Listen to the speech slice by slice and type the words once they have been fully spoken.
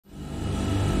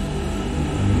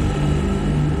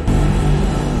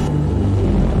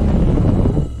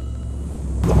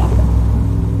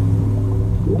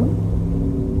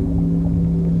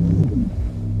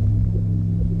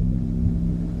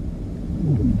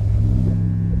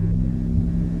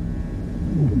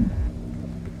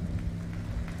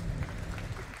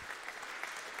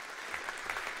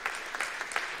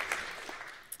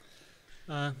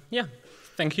Yeah,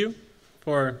 thank you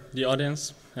for the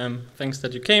audience. Thanks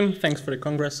that you came. Thanks for the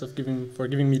Congress for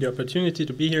giving me the opportunity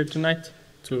to be here tonight,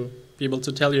 to be able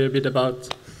to tell you a bit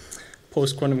about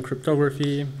post-quantum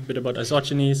cryptography, a bit about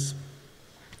isogenies.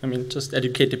 I mean, just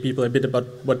educate the people a bit about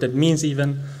what that means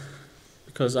even,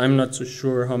 because I'm not so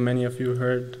sure how many of you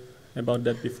heard about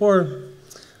that before.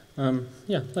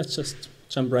 Yeah, let's just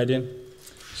jump right in.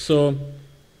 So,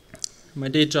 my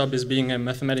day job is being a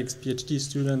mathematics PhD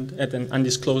student at an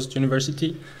undisclosed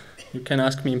university. You can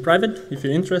ask me in private if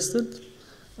you're interested.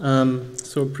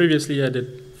 So previously I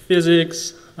did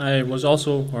physics. I was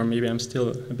also, or maybe I'm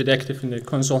still a bit active in the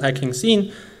console hacking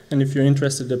scene. And if you're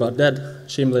interested about that,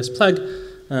 shameless plug,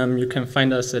 you can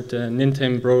find us at the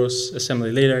Nintendo Bros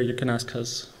assembly later. You can ask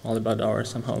us all about our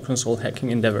somehow console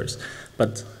hacking endeavors.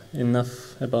 But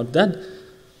enough about that.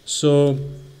 So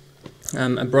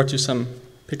I brought you some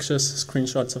pictures,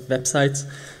 screenshots of websites.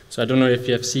 So I don't know if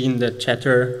you have seen the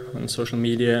chatter on social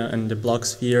media and the blog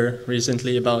sphere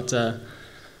recently about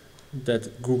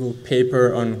that Google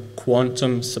paper on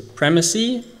quantum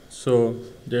supremacy. So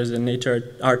there's a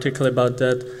Nature article about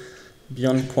that,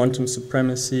 beyond quantum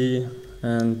supremacy,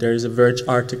 and there is a Verge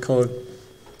article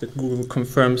that Google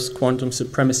confirms quantum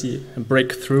supremacy, a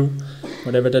breakthrough,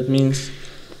 whatever that means.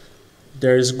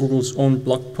 There is Google's own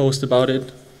blog post about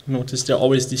it. Notice there are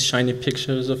always these shiny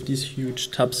pictures of these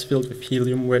huge tubs filled with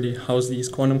helium where they house these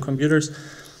quantum computers.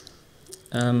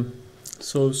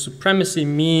 So supremacy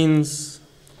means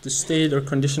the state or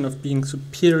condition of being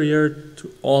superior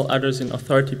to all others in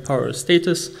authority, power, or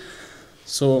status.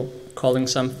 So calling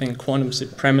something quantum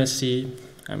supremacy,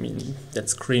 I mean, that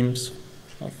screams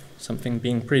of something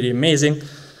being pretty amazing.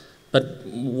 But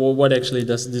what actually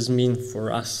does this mean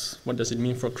for us? What does it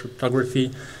mean for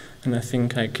cryptography? And I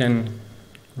think I can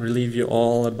relieve you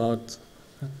all about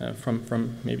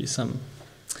from maybe some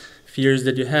fears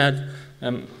that you had.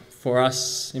 For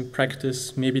us in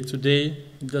practice, maybe today,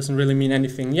 it doesn't really mean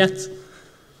anything yet.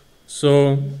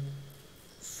 So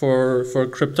for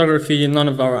cryptography, none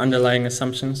of our underlying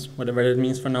assumptions, whatever that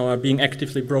means for now, are being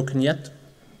actively broken yet,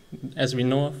 as we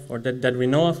know of, or that we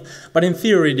know of. But in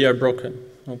theory, they are broken,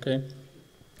 okay?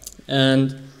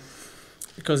 And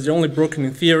because they're only broken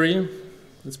in theory,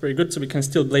 that's very good, so we can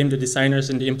still blame the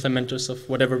designers and the implementers of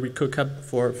whatever we cook up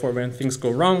for when things go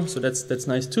wrong, so that's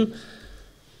nice too.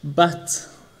 But,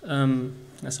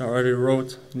 as I already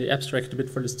wrote in the abstract a bit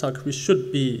for this talk, we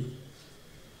should be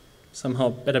somehow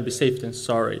better be safe than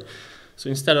sorry. So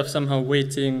instead of somehow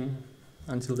waiting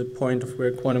until the point of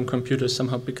where quantum computers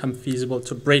somehow become feasible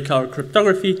to break our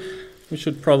cryptography, we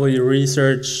should probably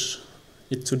research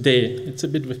it today. It's a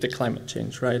bit with the climate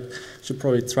change, right? We should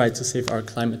probably try to save our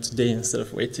climate today instead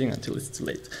of waiting until it's too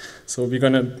late. So we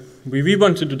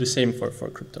want to do the same for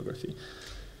cryptography.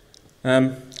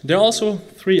 There are also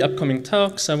 3 upcoming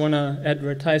talks I want to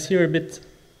advertise here a bit.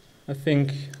 I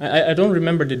think, I don't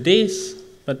remember the days,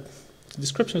 but the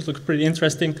descriptions look pretty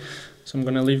interesting, so I'm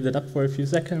going to leave that up for a few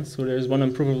seconds. So there's one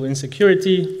on provable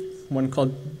insecurity, one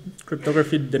called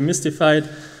Cryptography Demystified,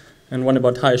 and one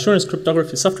about high assurance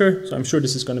cryptography software, so I'm sure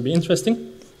this is going to be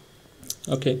interesting.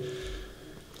 Okay,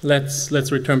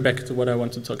 let's return back to what I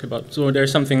want to talk about. So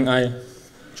there's something I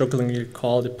jokingly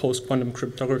call the post-quantum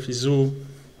cryptography zoo.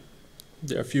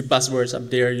 There are a few buzzwords up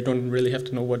there, you don't really have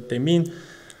to know what they mean.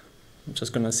 I'm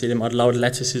just going to say them out loud: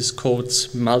 lattices,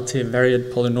 codes,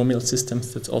 multivariate polynomial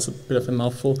systems, that's also a bit of a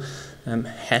mouthful,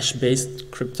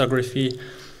 hash-based cryptography,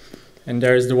 and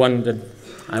there is the one that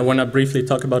I want to briefly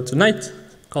talk about tonight,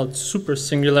 called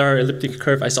supersingular elliptic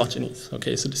curve isogenies.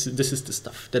 Okay, so this is the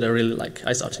stuff that I really like.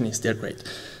 Isogenies, they're great.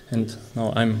 And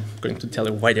now I'm going to tell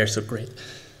you why they're so great.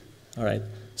 All right,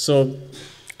 so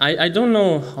I don't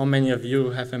know how many of you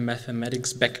have a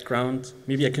mathematics background.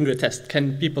 Maybe I can do a test.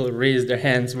 Can people raise their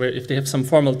hands where if they have some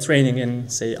formal training in,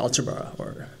 say, algebra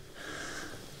or,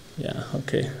 yeah,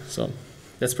 okay, so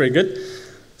that's pretty good.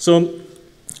 So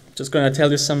just gonna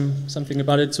tell you something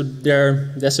about it. So there are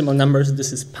decimal numbers,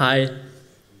 this is pi.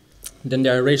 Then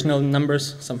there are rational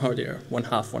numbers, somehow they are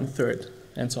 1/2, 1/3,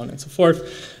 and so on and so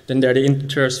forth. Then there are the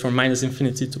integers from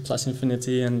 -infinity to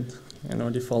 +infinity, and you know,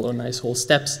 they follow nice whole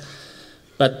steps.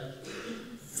 But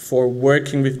for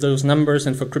working with those numbers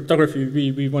and for cryptography,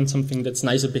 we want something that's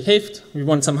nicer behaved. We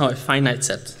want somehow a finite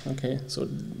set, okay? So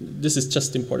this is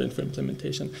just important for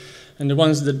implementation. And the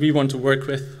ones that we want to work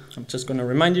with, I'm just gonna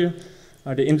remind you,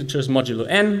 are the integers modulo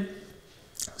n.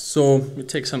 So you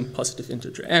take some positive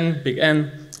integer n, big N,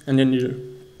 and then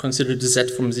you consider the z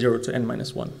from 0 to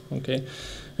n-1, okay?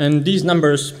 And these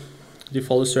numbers, they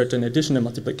follow certain addition and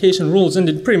multiplication rules, and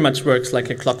it pretty much works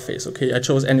like a clock phase, okay? I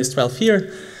chose n is 12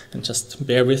 here, And just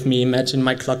bear with me, imagine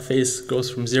my clock face goes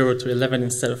from 0 to 11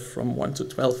 instead of from 1 to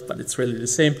 12, but it's really the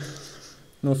same.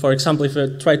 Now, for example, if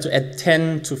I try to add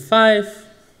 10 to 5,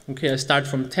 okay, I start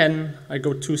from 10, I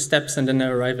go 2 steps, and then I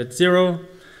arrive at 0.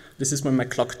 This is when my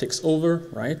clock ticks over,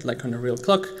 right, like on a real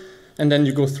clock. And then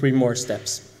you go 3 more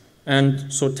steps.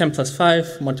 And so 10 plus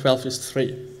 5 more 12 is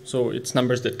 3. So it's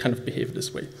numbers that kind of behave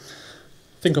this way.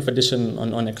 Think of addition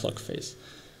on a clock face.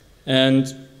 And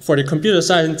for the computer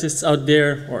scientists out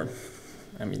there, or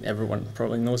I mean everyone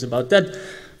probably knows about that,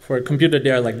 for a computer they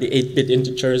are like the 8-bit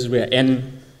integers where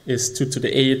n is 2 to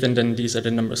the 8, and then these are the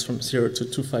numbers from 0 to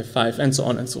 255, and so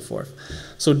on and so forth.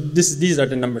 So these are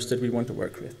the numbers that we want to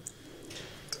work with.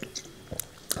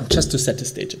 Just to set the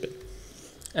stage a bit.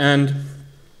 And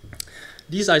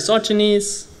these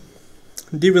isogenies,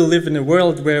 they will live in a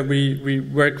world where we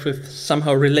work with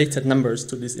somehow related numbers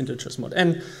to these integers mod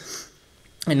n.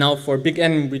 And now for big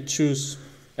N, we choose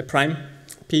a prime,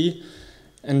 p,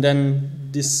 and then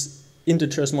these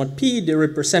integers mod p, they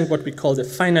represent what we call the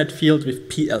finite field with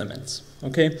p elements,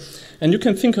 okay? And you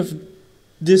can think of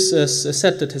this as a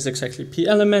set that has exactly p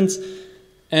elements,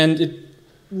 and it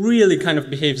really kind of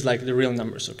behaves like the real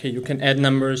numbers, okay? You can add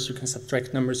numbers, you can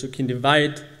subtract numbers, you can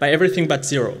divide by everything but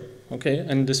 0, okay?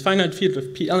 And this finite field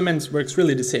with p elements works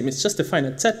really the same. It's just a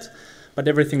finite set, but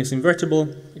everything is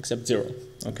invertible except 0,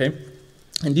 okay?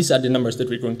 And these are the numbers that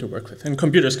we're going to work with. And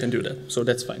computers can do that, so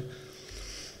that's fine.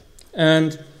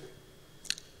 And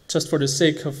just for the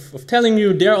sake of telling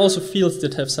you, there are also fields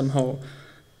that have somehow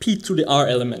p to the r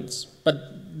elements, but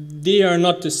they are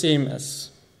not the same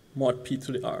as mod p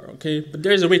to the r, okay? But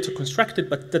there is a way to construct it,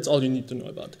 but that's all you need to know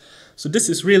about. So this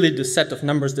is really the set of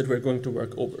numbers that we're going to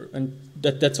work over, and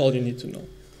that's all you need to know.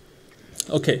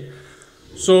 Okay,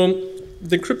 so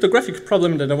the cryptographic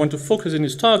problem that I want to focus in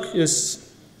this talk is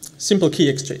simple key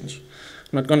exchange.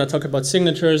 I'm not going to talk about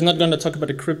signatures, not going to talk about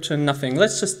encryption, nothing.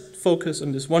 Let's just focus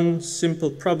on this one simple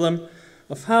problem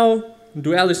of how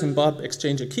do Alice and Bob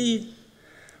exchange a key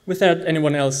without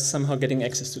anyone else somehow getting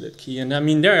access to that key. And I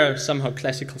mean, there are somehow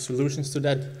classical solutions to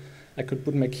that. I could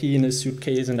put my key in a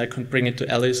suitcase and I could bring it to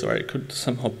Alice, or I could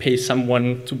somehow pay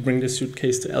someone to bring the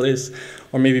suitcase to Alice.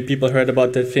 Or maybe people heard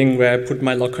about that thing where I put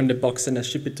my lock on the box and I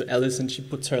ship it to Alice, and she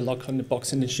puts her lock on the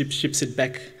box and then she ships it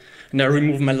back. And I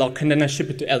remove my lock, and then I ship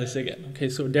it to Alice again. Okay,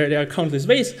 so there are countless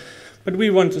ways, but we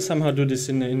want to somehow do this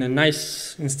in a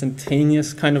nice,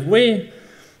 instantaneous kind of way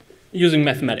using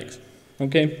mathematics.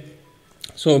 Okay,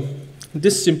 so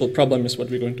this simple problem is what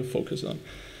we're going to focus on.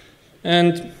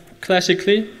 And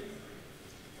classically,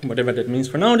 whatever that means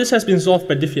for now, this has been solved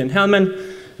by Diffie and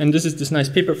Hellman, and this is this nice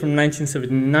paper from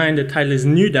 1979. The title is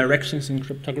New Directions in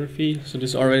Cryptography, so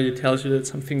this already tells you that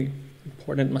something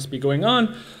important must be going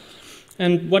on.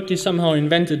 And what they somehow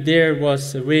invented there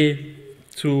was a way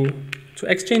to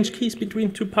exchange keys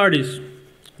between two parties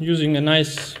using a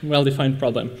nice, well-defined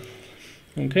problem.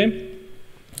 Okay?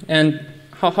 And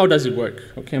how does it work?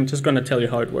 Okay, I'm just going to tell you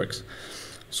how it works.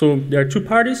 So there are two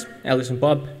parties, Alice and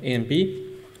Bob, A and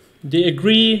B. They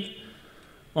agree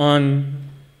on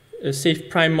a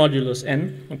safe prime modulus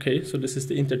n. Okay, so this is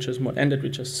the integers mod n that we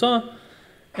just saw.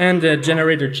 And the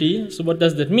generator G. So what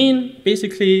does that mean?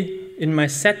 Basically, in my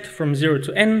set from 0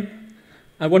 to n,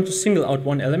 I want to single out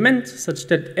one element such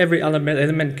that every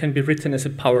element can be written as a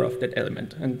power of that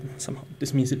element. And somehow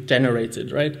this means it generates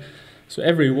it, right? So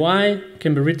every y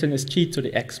can be written as g to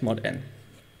the x mod n.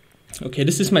 Okay,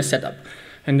 this is my setup.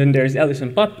 And then there's Alice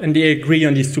and Bob, and they agree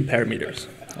on these two parameters.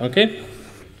 Okay?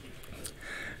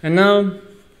 And now,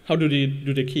 how do they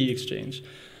do the key exchange?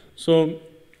 So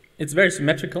it's very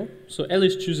symmetrical. So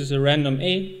Alice chooses a random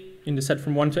a in the set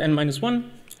from 1 to n minus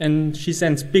 1. And she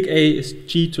sends big A is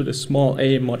g to the small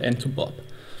a mod n to Bob.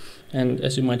 And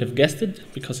as you might have guessed it,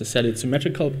 because I said it's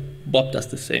symmetrical, Bob does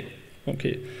the same.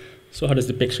 Okay, so how does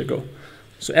the picture go?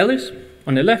 So Alice,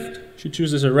 on the left, she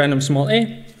chooses a random small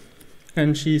a,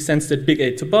 and she sends that big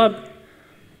A to Bob.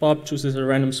 Bob chooses a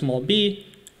random small b,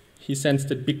 he sends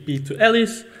that big B to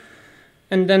Alice,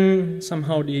 and then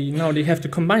somehow now they have to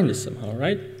combine this somehow,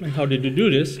 right? And how did they do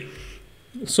this?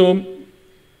 So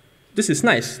this is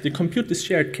nice. They compute the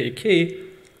shared KK,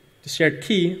 the shared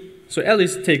key. So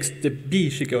Alice takes the B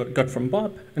she got from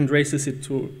Bob and raises it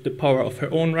to the power of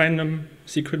her own random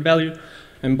secret value,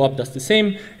 and Bob does the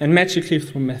same. And magically,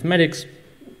 through mathematics,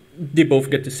 they both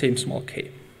get the same small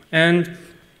k. And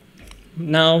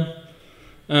now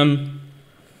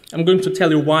I'm going to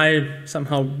tell you why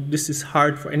somehow this is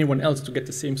hard for anyone else to get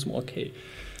the same small k.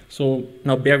 So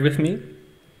now bear with me.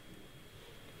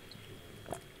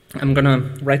 I'm going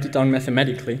to write it down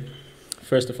mathematically,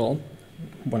 first of all.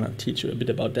 I want to teach you a bit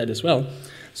about that as well.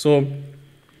 So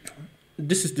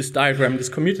this is this diagram, this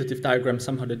commutative diagram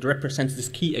somehow that represents this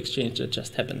key exchange that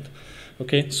just happened.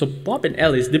 Okay, so Bob and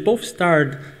Alice, they both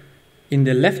start in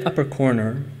the left upper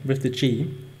corner with the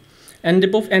G, and they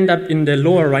both end up in the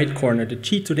lower right corner, the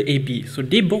G to the AB. So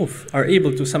they both are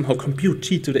able to somehow compute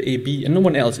G to the AB, and no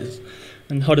one else is.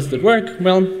 And how does that work?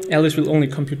 Well, Alice will only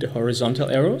compute the horizontal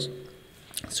arrows.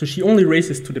 So she only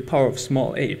raises to the power of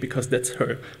small a, because that's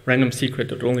her random secret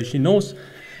that only she knows.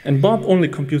 And Bob only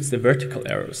computes the vertical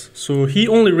arrows. So he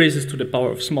only raises to the power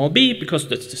of small b, because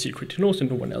that's the secret he knows and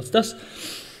no one else does.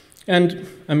 And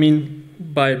I mean,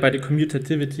 by the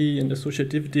commutativity and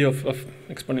associativity of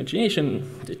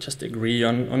exponentiation, they just agree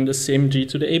on the same g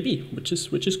to the ab, which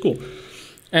is cool.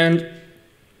 And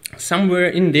somewhere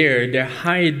in there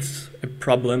hides a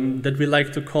problem that we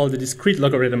like to call the discrete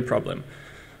logarithm problem.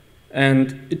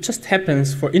 And it just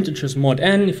happens for integers mod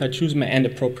n if I choose my n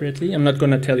appropriately. I'm not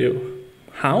going to tell you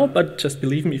how, but just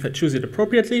believe me, if I choose it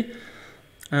appropriately.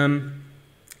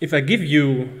 If I give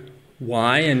you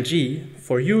y and g,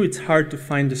 for you it's hard to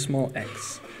find the small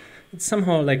x. It's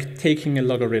somehow like taking a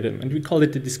logarithm, and we call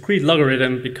it the discrete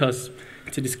logarithm because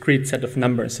it's a discrete set of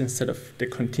numbers instead of the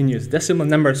continuous decimal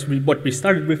numbers. What we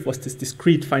started with was this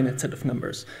discrete finite set of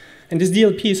numbers. And this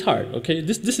DLP is hard, okay?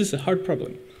 This is a hard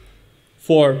problem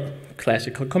for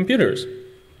classical computers.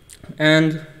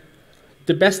 And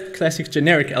the best classic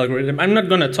generic algorithm, I'm not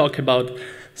going to talk about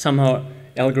somehow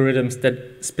algorithms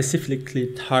that specifically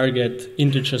target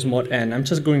integers mod n. I'm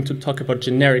just going to talk about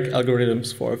generic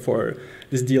algorithms for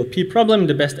this DLP problem.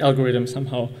 The best algorithm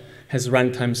somehow has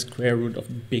runtime square root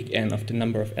of big N of the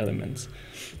number of elements.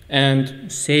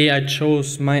 And say I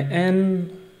chose my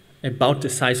n about the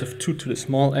size of 2 to the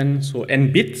small n, so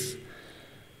n bits,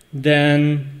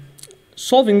 then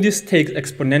solving this takes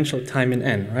exponential time in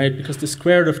n, right? Because the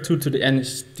square root of 2 to the n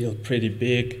is still pretty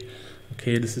big.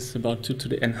 Okay, this is about 2 to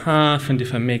the n half, and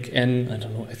if I make n, I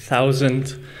don't know,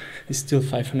 1,000, it's still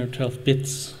 512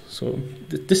 bits. So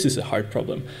this is a hard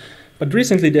problem. But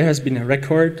recently there has been a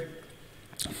record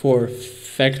for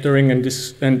factoring and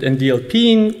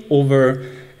DLPing over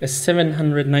a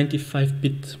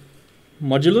 795-bit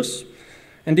modulus.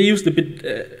 And they used a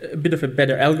bit of a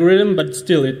better algorithm, but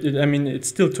still, it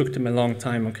still took them a long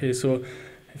time. Okay, so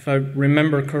if I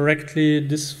remember correctly,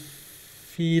 this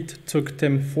feat took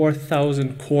them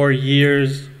 4,000 core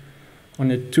years on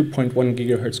a 2.1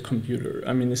 gigahertz computer.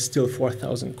 I mean, it's still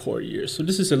 4,000 core years. So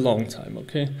this is a long time.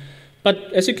 Okay,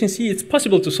 but as you can see, it's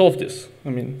possible to solve this. I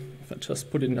mean, if I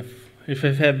just put enough, if I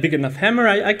have a big enough hammer,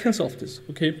 I can solve this.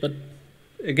 Okay, but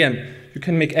again, you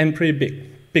can make n pretty big,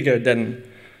 bigger than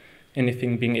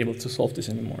anything being able to solve this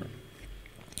anymore.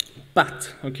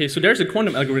 But, okay, so there's a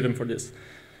quantum algorithm for this.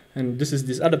 And this is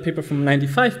this other paper from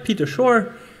 '95, Peter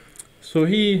Shor. So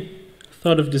he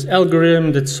thought of this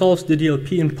algorithm that solves the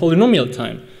DLP in polynomial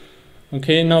time.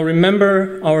 Okay, now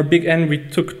remember our big N, we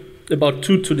took about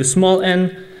 2 to the small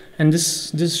n, and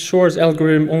this Shor's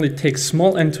algorithm only takes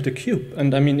small n to the cube.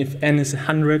 And I mean, if n is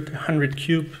 100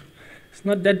 cube, it's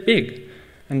not that big.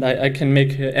 And I can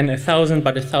make n 1,000,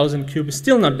 but 1,000 cube is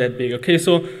still not that big. Okay,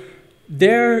 so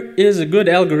there is a good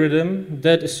algorithm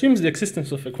that assumes the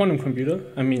existence of a quantum computer.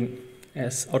 I mean,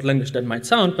 as outlandish that might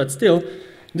sound, but still,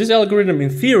 this algorithm in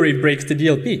theory breaks the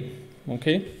DLP.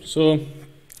 Okay, so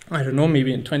I don't know,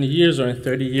 maybe in 20 years or in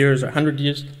 30 years or 100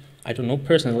 years, I don't know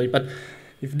personally, but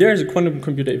if there's a quantum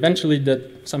computer eventually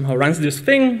that somehow runs this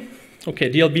thing, okay,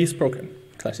 DLP is broken,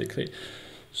 classically.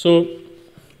 So,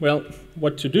 well,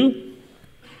 what to do?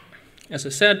 As I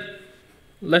said,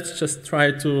 let's just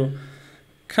try to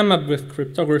come up with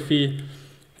cryptography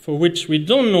for which we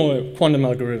don't know a quantum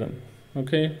algorithm,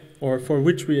 okay? Or for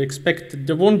which we expect that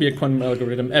there won't be a quantum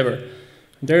algorithm ever.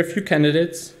 There are a few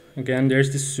candidates. Again,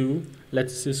 there's this SU,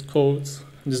 lattices, codes,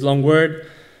 this long word,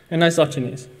 and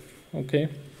isogenies, okay?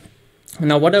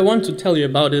 Now, what I want to tell you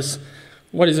about is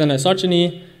what is an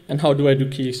isogeny and how do I do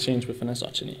key exchange with an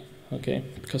isogeny, okay?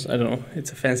 Because I don't know,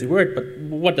 it's a fancy word, but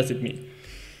what does it mean?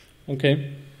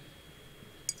 Okay,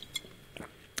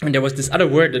 and there was this other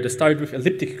word that started with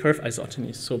elliptic curve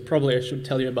isogenies. So probably I should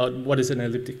tell you about what is an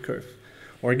elliptic curve,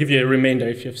 or give you a remainder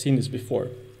if you've seen this before.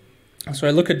 So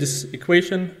I look at this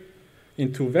equation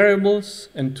in two variables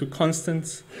and two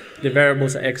constants. The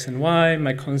variables are x and y.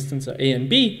 My constants are a and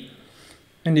b,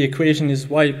 and the equation is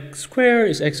y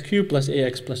squared is x cubed plus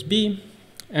ax plus b.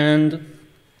 And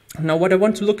now what I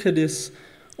want to look at is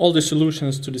all the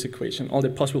solutions to this equation, all the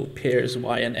possible pairs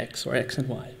y and x or x and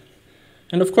y.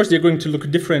 And of course they're going to look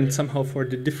different somehow for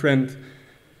the different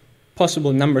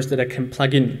possible numbers that I can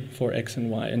plug in for x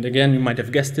and y. And again, you might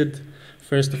have guessed it.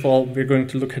 First of all, we're going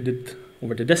to look at it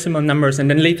over the decimal numbers, and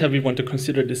then later we want to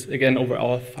consider this again over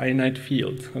our finite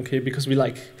field, okay? Because we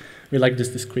like we like this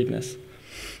discreteness.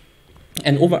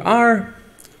 And over R,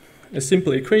 a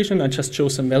simple equation, I just show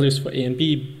some values for A and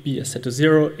B is set to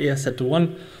 0, A is set to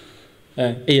 1,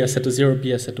 A is set to 0,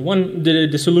 B is set to 1.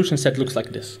 The solution set looks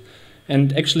like this.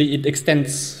 And actually it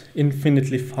extends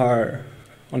infinitely far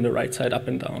on the right side, up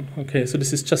and down. Okay, so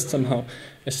this is just somehow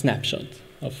a snapshot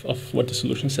of what the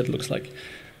solution set looks like.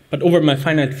 But over my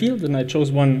finite field, and I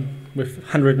chose one with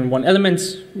 101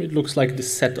 elements, it looks like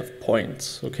this set of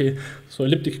points. Okay, so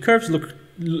elliptic curves look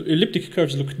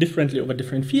differently over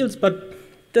different fields, but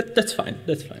that's fine.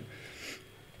 That's fine.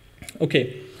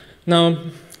 Okay, now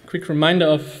quick reminder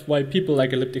of why people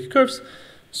like elliptic curves.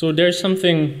 So there's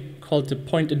something called the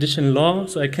point addition law.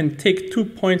 So I can take 2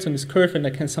 points on this curve and I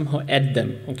can somehow add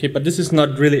them. Okay, but this is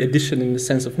not really addition in the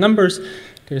sense of numbers.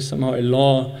 There's somehow a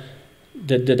law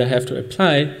that I have to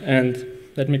apply, and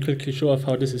let me quickly show off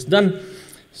how this is done.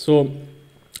 So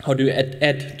how do you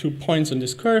add 2 points on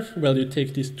this curve? Well, you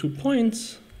take these 2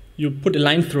 points, you put a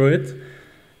line through it,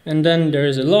 and then there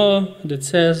is a law that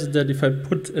says that if I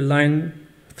put a line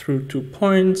through 2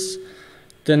 points,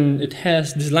 then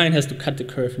this line has to cut the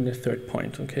curve in the 3rd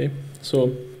point, okay?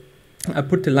 So I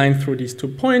put the line through these 2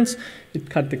 points, it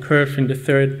cut the curve in the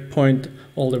 3rd point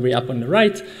all the way up on the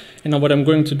right, and now what I'm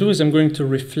going to do is I'm going to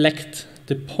reflect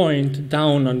the point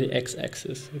down on the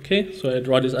x-axis, okay? So I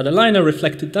draw this other line, I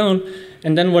reflect it down,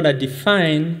 and then what I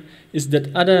define is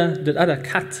that other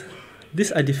cut,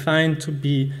 this I define to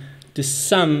be the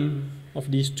sum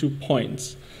of these 2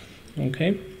 points,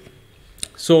 okay?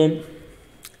 So,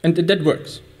 and that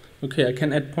works. Okay, I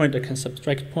can add point, I can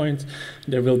subtract points,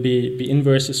 there will be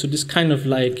inverses, so this kind of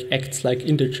like acts like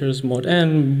integers mod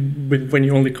n when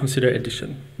you only consider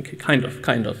addition. Okay, kind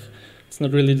of. It's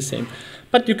not really the same.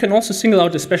 But you can also single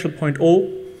out a special point O,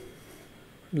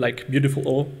 like beautiful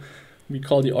O, we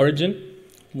call the origin,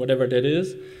 whatever that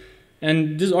is,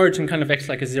 and this origin kind of acts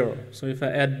like a 0. So if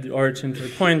I add the origin to a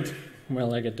point,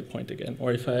 well, I get the point again.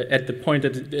 Or if I add the point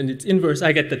and its inverse,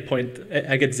 I get that point,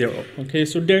 I get 0. Okay,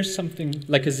 so there's something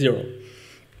like a 0.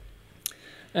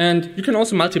 And you can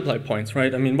also multiply points,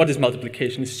 right? I mean, what is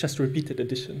multiplication? It's just repeated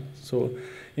addition. So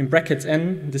in brackets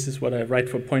n, this is what I write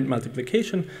for point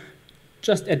multiplication,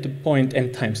 just add the point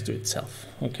n times to itself.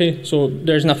 Okay, so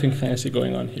there's nothing fancy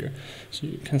going on here. So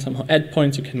you can somehow add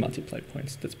points, you can multiply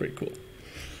points. That's pretty cool.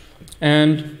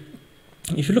 And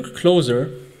if you look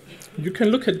closer, you can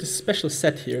look at this special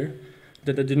set here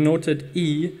that are denoted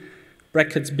E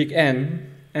brackets big N,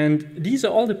 and these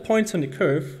are all the points on the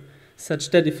curve such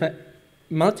that if I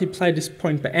multiply this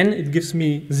point by n, it gives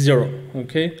me 0,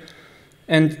 okay?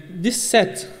 And this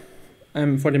set,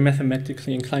 for the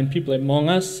mathematically inclined people among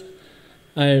us,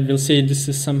 I will say this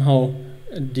is somehow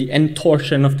the n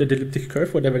torsion of the elliptic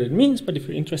curve, whatever that means, but if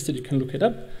you're interested, you can look it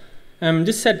up.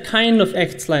 This set kind of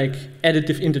acts like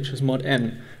additive integers mod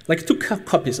n, like 2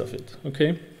 copies of it,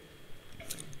 okay?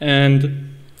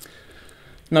 And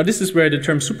now this is where the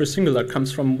term supersingular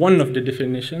comes from, one of the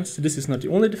definitions. This is not the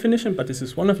only definition, but this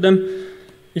is one of them.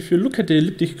 If you look at the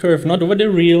elliptic curve, not over the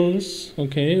reals,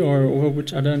 okay, or over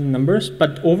which other numbers,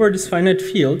 but over this finite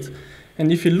field,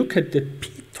 and if you look at the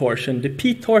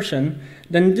p torsion,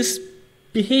 then this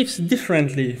behaves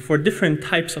differently for different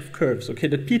types of curves, okay?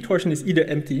 The p torsion is either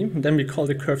empty, and then we call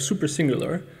the curve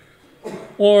supersingular,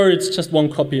 or it's just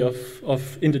one copy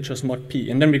of integers mod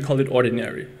p, and then we call it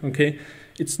ordinary, okay?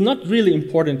 It's not really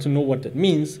important to know what that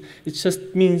means. It just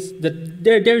means that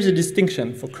there's a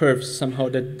distinction for curves somehow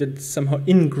that's somehow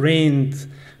ingrained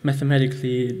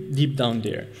mathematically deep down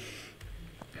there.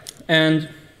 And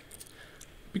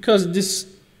because this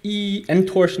n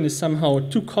torsion is somehow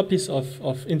 2 copies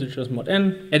of integers mod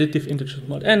n, additive integers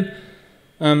mod n,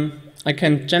 I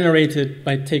can generate it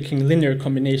by taking linear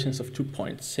combinations of 2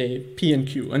 points, say p and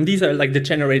q. And these are like the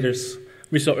generators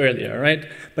we saw earlier, right?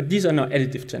 But these are now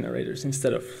additive generators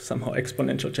instead of somehow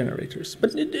exponential generators.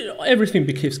 But everything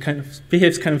behaves kind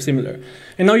of similar.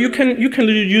 And now you can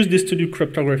use this to do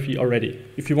cryptography already,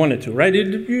 if you wanted to, right?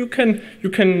 You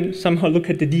can somehow look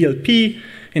at the DLP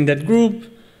in that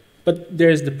group, but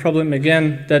there's the problem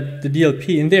again that the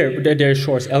DLP in there's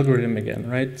Shor's algorithm again,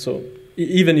 right? So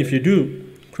even if you do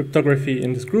cryptography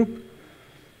in this group,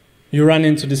 you run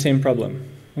into the same problem.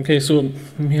 Okay, so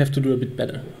we have to do a bit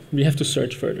better. We have to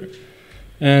search further.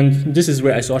 And this is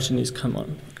where isogenies come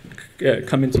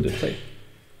into the play.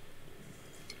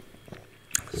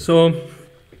 So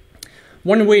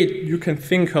one way you can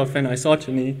think of an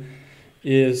isogeny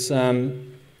is,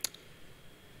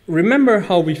 remember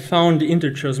how we found the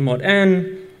integers mod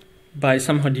n by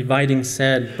somehow dividing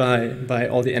Z by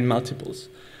all the n multiples.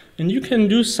 And you can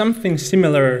do something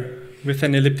similar with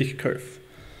an elliptic curve.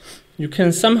 You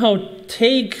can somehow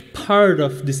take part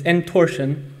of this n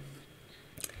torsion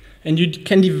And you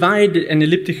can divide an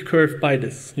elliptic curve by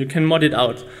this. You can mod it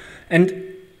out. And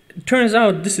it turns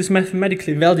out this is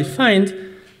mathematically well defined,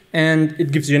 and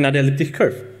it gives you another elliptic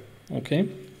curve. Okay?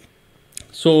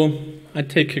 So I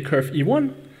take a curve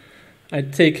E1, I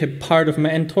take a part of my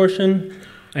end torsion,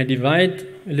 I divide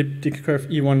elliptic curve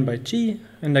E1 by G,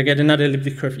 and I get another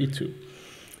elliptic curve E2.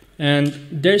 And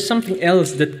there's something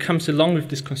else that comes along with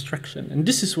this construction, and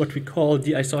this is what we call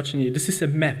the isogeny. This is a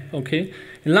map, okay?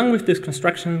 Along with this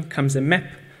construction comes a map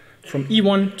from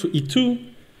E1 to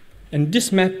E2, and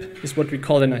this map is what we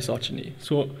call an isogeny.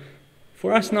 So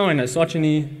for us now, an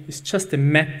isogeny is just a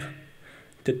map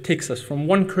that takes us from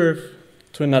one curve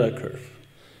to another curve,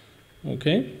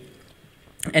 okay?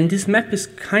 And this map is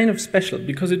kind of special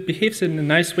because it behaves in a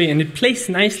nice way, and it plays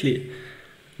nicely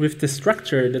with the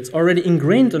structure that's already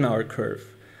ingrained on our curve.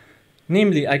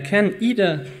 Namely, I can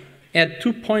either add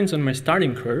 2 points on my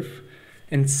starting curve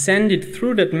and send it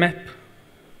through that map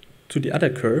to the other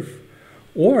curve,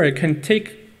 or I can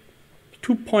take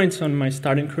 2 points on my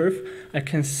starting curve, I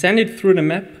can send it through the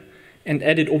map and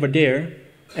add it over there,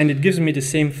 and it gives me the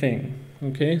same thing.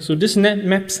 Okay, so this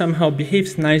map somehow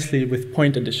behaves nicely with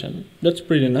point addition. That's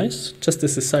pretty nice, just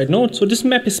as a side note. So this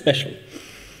map is special.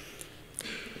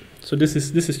 So this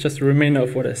is just a remainder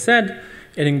of what I said.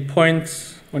 Adding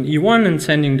points on E1 and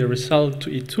sending the result to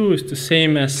E2 is the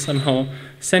same as somehow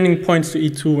sending points to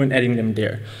E2 and adding them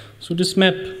there. So this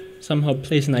map somehow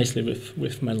plays nicely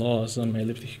with my laws on my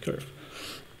elliptic curve.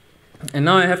 And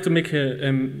now I have to make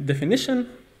a definition.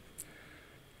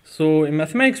 So in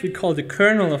mathematics, we call the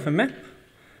kernel of a map.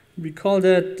 We call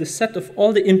that the set of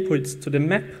all the inputs to the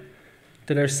map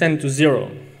that are sent to 0.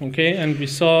 Okay, and we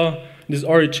saw this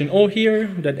origin O here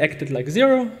that acted like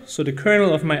 0. So the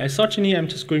kernel of my isogeny I'm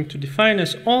just going to define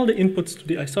as all the inputs to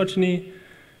the isogeny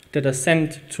that are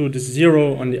sent to the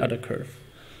 0 on the other curve.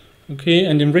 Okay,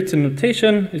 and in written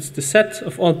notation, it's the set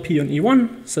of all P on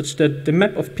E1 such that the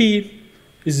map of P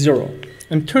is 0.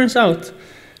 And it turns out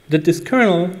that this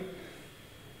kernel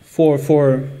for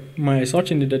my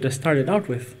isogeny that I started out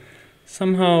with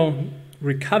somehow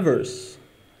recovers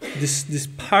this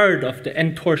part of the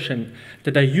end torsion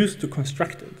that I used to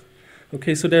construct it.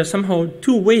 Okay, so there are somehow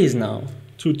 2 ways now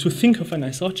to think of an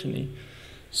isogeny.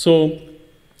 So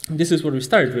this is what we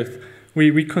started with.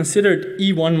 We considered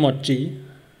E1 mod G,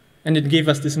 and it gave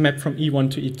us this map from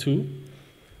E1 to E2.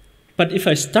 But if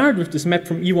I start with this map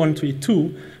from E1 to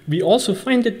E2, we also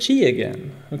find that G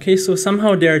again. Okay, so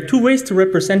somehow there are 2 ways to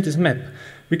represent this map.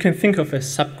 We can think of a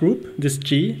subgroup, this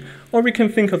G, or we can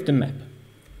think of the map.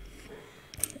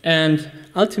 And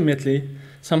ultimately,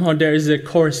 somehow there is a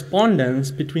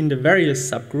correspondence between the various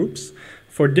subgroups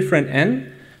for different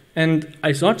n and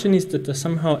isogenies that are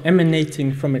somehow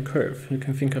emanating from a curve. You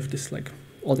can think of this like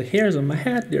all the hairs on my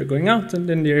head, they're going out, and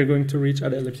then they're going to reach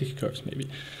other elliptic curves, maybe.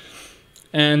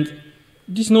 And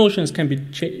these notions can be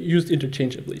used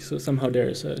interchangeably, so somehow there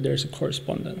is a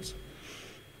correspondence.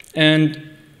 And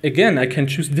again, I can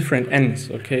choose different n's,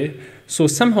 okay? So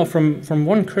somehow from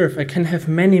one curve, I can have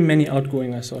many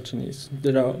outgoing isogenies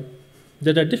that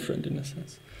are different in a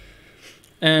sense.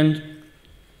 And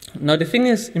now the thing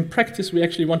is, in practice, we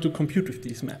actually want to compute with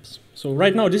these maps. So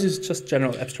right now, this is just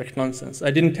general abstract nonsense.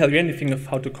 I didn't tell you anything of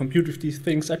how to compute with these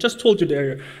things. I just told you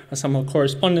there are somehow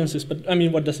correspondences, but I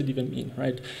mean, what does it even mean,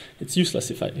 right? It's useless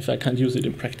if I can't use it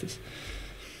in practice.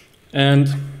 And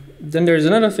then there's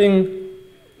another thing.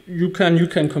 You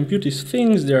can compute these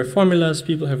things. There are formulas.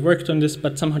 People have worked on this,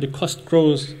 but somehow the cost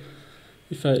grows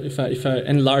if I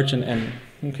enlarge an n.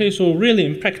 Okay, so really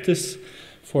in practice,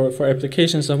 for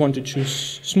applications, I want to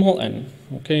choose small n.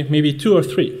 Okay, maybe 2 or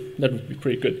 3. That would be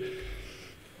pretty good.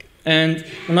 And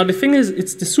now the thing is,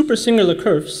 it's the supersingular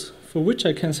curves for which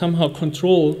I can somehow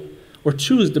control or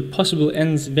choose the possible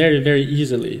n's very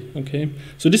easily. Okay,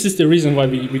 so this is the reason why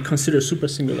we consider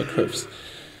supersingular curves.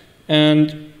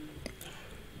 And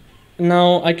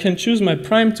now I can choose my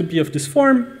prime to be of this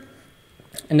form,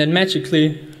 and then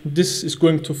magically this is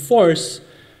going to force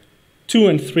 2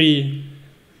 and 3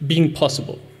 being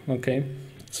possible. Okay,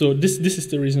 so this is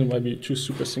the reason why we choose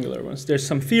supersingular ones. There's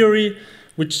some theory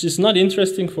which is not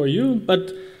interesting for you,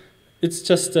 but it's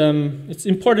just it's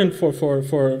important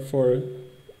for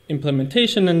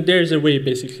implementation, and there's a way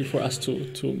basically for us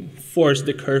to force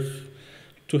the curve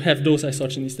to have those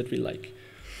isogenies that we like.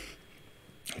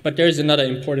 But there is another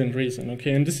important reason,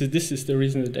 okay, and this is the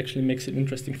reason that actually makes it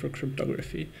interesting for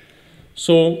cryptography.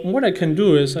 So what I can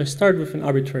do is I start with an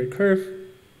arbitrary curve,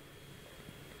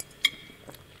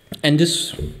 and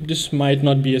this might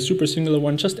not be a supersingular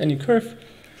one, just any curve,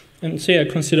 and say I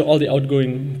consider all the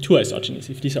outgoing 2 isogenies,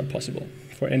 if these are possible,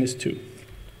 for n is 2.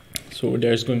 So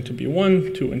there's going to be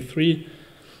 1, 2, and 3,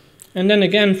 And then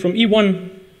again, from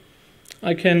E1,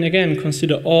 I can again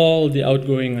consider all the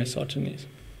outgoing isogenies,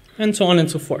 and so on and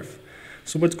so forth.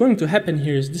 So what's going to happen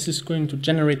here is this is going to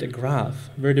generate a graph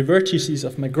where the vertices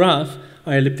of my graph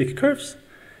are elliptic curves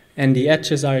and the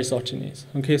edges are isogenies.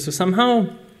 Okay, so somehow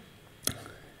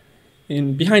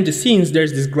behind the scenes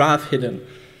there's this graph hidden.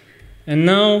 And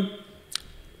now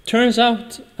turns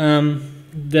out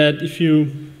that if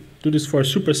you do this for a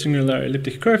supersingular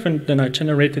elliptic curve, and then I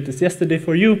generated this yesterday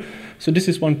for you. So this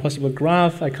is one possible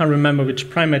graph. I can't remember which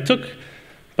prime I took,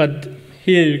 but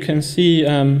here you can see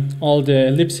all the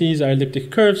ellipses are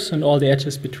elliptic curves, and all the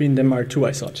edges between them are two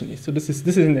isogenies. So this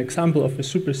is an example of a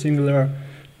supersingular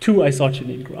two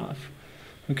isogeny graph.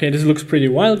 Okay, this looks pretty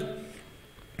wild.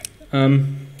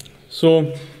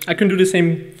 So I can do the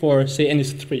same for, say, n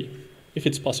is 3, if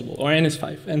it's possible, or n is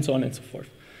 5, and so on and so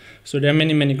forth. So there are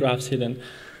many, many graphs hidden.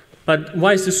 But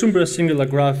why is the supersingular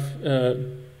graph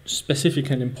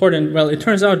specific and important? Well, it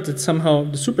turns out that somehow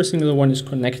the supersingular one is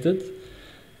connected,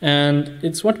 and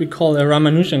it's what we call a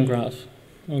Ramanujan graph.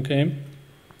 Okay,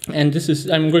 and this is,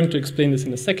 I'm going to explain this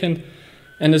in a second.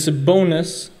 And as a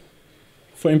bonus,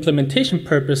 for implementation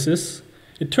purposes,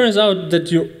 it turns out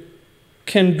that you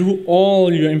can do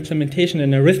all your implementation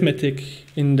in arithmetic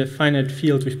in the finite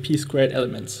field with p-squared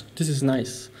elements. This is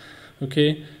nice.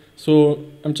 Okay. So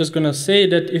I'm just going to say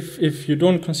that if you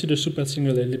don't consider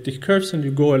supersingular elliptic curves and you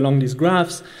go along these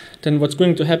graphs, then what's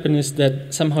going to happen is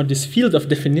that somehow this field of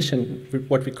definition,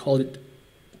 what we call it,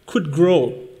 could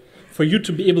grow for you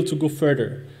to be able to go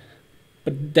further.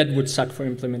 But that would suck for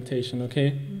implementation,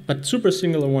 okay? But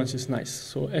supersingular ones is nice,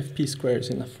 so fp squared is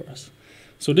enough for us.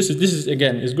 So this is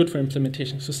again, is good for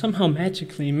implementation. So somehow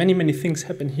magically, many, many things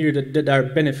happen here that are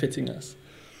benefiting us.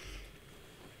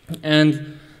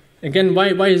 And again,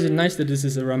 why is it nice that this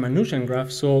is a Ramanujan graph?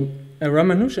 So a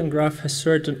Ramanujan graph has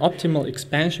certain optimal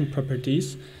expansion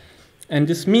properties. And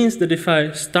this means that if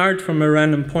I start from a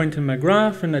random point in my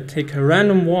graph and I take a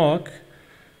random walk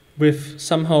with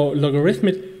somehow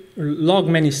log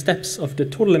many steps of the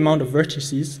total amount of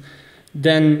vertices,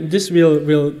 then this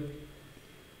will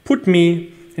put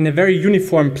me in a very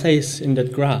uniform place in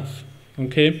that graph.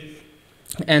 Okay?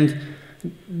 And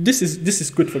this is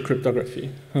good for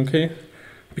cryptography. Okay?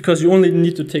 Because you only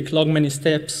need to take log many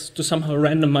steps to somehow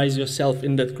randomize yourself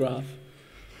in that graph.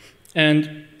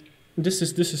 And this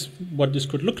is what this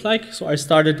could look like. So I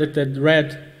started at that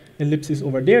red ellipsis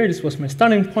over there. This was my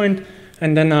starting point.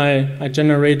 And then I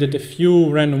generated a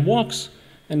few random walks.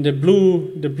 And the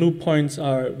blue points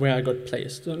are where I got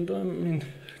placed. And I mean,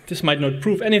 this might not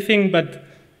prove anything, but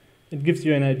it gives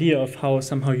you an idea of how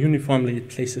somehow uniformly it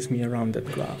places me around that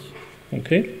graph.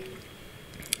 Okay?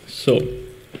 So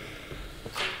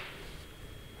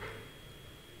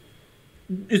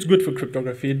it's good for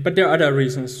cryptography, but there are other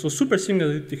reasons. So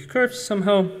supersingular elliptic curves,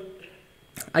 somehow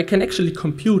I can actually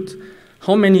compute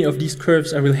how many of these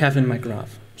curves I will have in my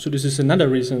graph. So this is another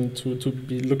reason to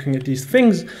be looking at these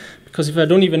things, because if I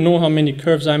don't even know how many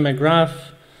curves are in my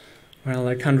graph, well,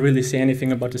 I can't really say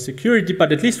anything about the security,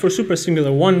 but at least for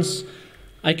supersingular ones,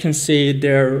 I can say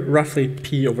they're roughly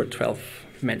p over 12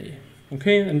 many.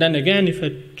 Okay, and then again, if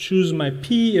I choose my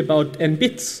p about n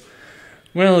bits,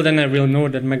 well, then I will know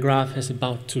that my graph has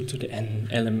about 2 to the n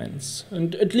elements.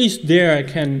 And at least there I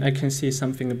can say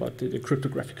something about the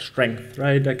cryptographic strength,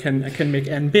 right? I can make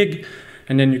n big,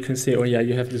 and then you can say, oh yeah,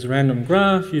 you have this random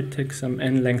graph, you take some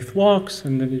n length walks,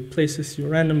 and then it places you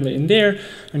randomly in there,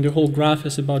 and your whole graph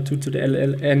has about 2 to the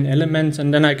n elements,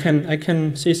 and then I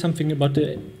can say something about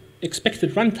the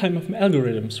expected runtime of my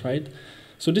algorithms, right?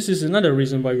 So this is another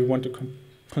reason why we want to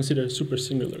consider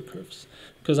supersingular curves,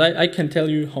 because I can tell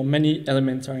you how many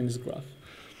elements are in this graph.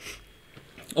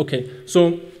 Okay,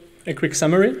 so a quick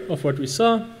summary of what we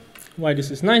saw, why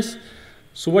this is nice.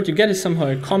 So what you get is somehow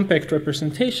a compact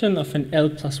representation of an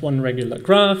L+1 regular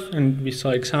graph, and we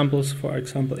saw examples, for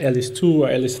example, L is 2 or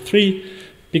L is 3.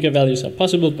 Bigger values are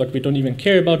possible, but we don't even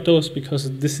care about those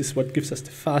because this is what gives us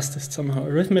the fastest somehow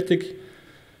arithmetic,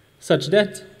 such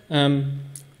that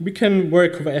we can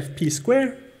work over fp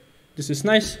squared. This is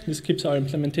nice. This keeps our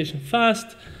implementation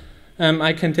fast.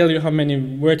 I can tell you how many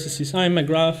vertices are in my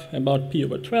graph, about p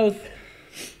over 12.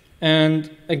 And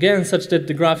again, such that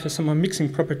the graph has some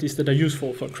mixing properties that are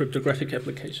useful for cryptographic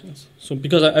applications. So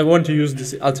because I want to use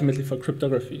this ultimately for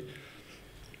cryptography.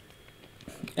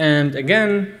 And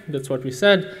again, that's what we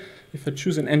said. If I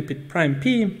choose an n-bit prime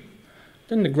p,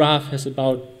 then the graph has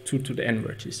about 2 to the n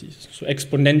vertices. So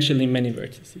exponentially many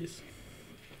vertices.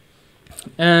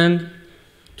 And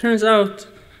turns out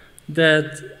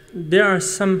that there are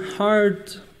some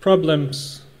hard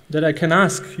problems that I can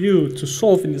ask you to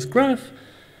solve in this graph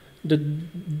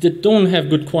that don't have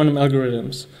good quantum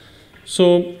algorithms.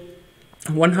 So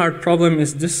one hard problem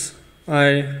is this.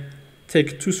 I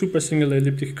take two supersingular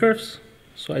elliptic curves.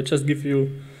 So I just give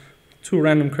you two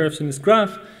random curves in this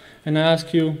graph, and I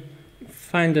ask you,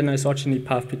 find an isogeny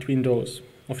path between those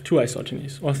of two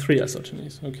isogenies or three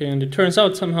isogenies. Okay, and it turns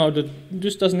out somehow that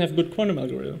this doesn't have good quantum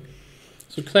algorithm.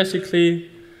 So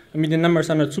classically, I mean, the numbers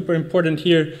are not super important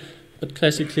here, but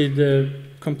classically the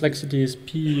complexity is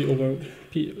p over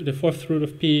p, the fourth root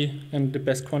of p, and the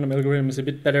best quantum algorithm is a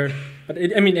bit better. But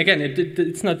I mean, again,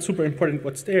 it's not super important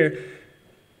what's there.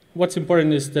 What's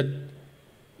important is that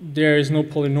there is no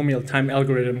polynomial time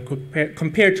algorithm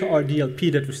compared to our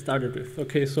DLP that we started with.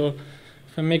 Okay, so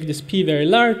if I make this p very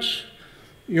large,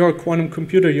 your quantum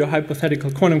computer, your hypothetical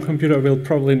quantum computer, will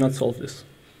probably not solve this.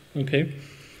 Okay,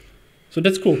 so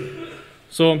that's cool.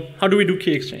 So how do we do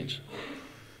key exchange?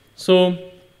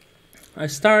 So I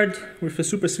start with a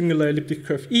supersingular elliptic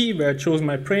curve E, where I chose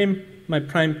my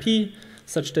prime P,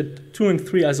 such that 2 and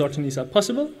 3 isogenies are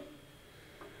possible.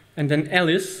 And then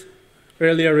Alice,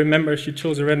 earlier remember she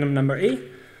chose a random number A,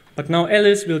 but now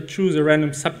Alice will choose a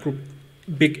random subgroup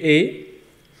big A,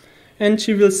 and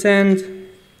she will send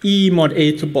E mod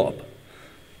A to Bob.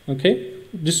 Okay?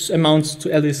 This amounts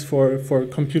to Alice for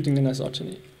computing an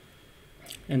isogeny.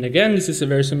 And again, this is a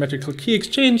very symmetrical key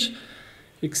exchange,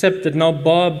 except that now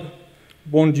Bob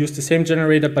won't use the same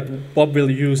generator, but Bob will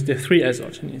use the 3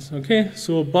 isogenies. Okay?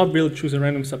 So Bob will choose a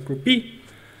random subgroup B,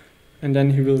 and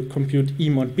then he will compute E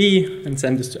mod B and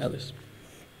send this to Alice.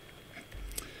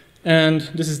 And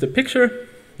this is the picture.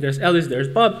 There's Alice, there's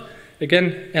Bob.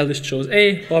 Again, Alice chose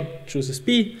A, Bob chooses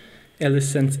B.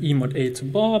 Alice sends E mod A to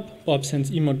Bob. Bob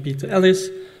sends E mod B to Alice.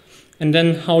 And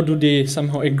then how do they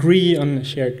somehow agree on a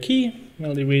shared key?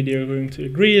 Well, the way they're going to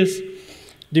agree is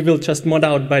they will just mod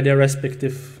out by their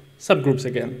respective subgroups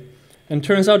again. And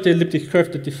turns out the elliptic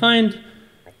curve that they find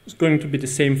is going to be the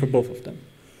same for both of them.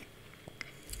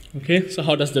 Okay, so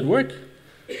how does that work?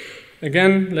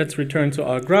 Again, let's return to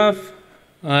our graph.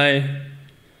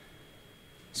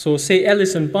 So say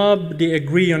Alice and Bob, they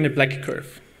agree on the black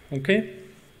curve. Okay?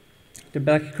 The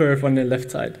black curve on the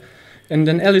left side. And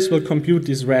then Alice will compute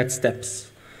these red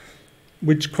steps,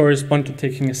 which correspond to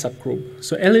taking a subgroup.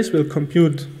 So Alice will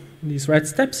compute these red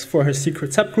steps for her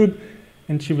secret subgroup,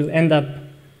 and she will end up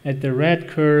at the red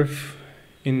curve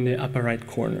in the upper right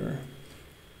corner.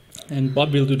 And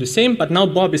Bob will do the same, but now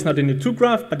Bob is not in the 2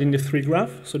 graph, but in the 3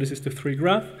 graph. So this is the 3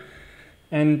 graph.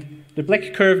 And the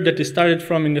black curve that they started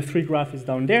from in the 3 graph is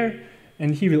down there.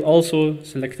 And he will also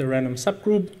select a random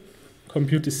subgroup,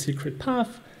 compute the secret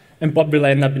path, and Bob will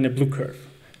end up in the blue curve.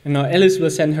 And now Alice will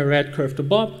send her red curve to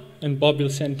Bob, and Bob will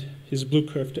send his blue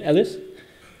curve to Alice.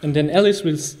 And then Alice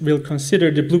will consider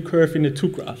the blue curve in the 2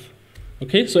 graph.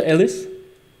 Okay, so Alice,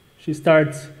 she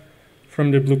starts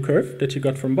from the blue curve that she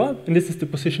got from Bob, and this is the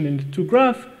position in the 2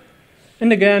 graph.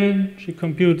 And again, she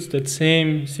computes that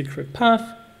same secret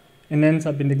path and ends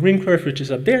up in the green curve, which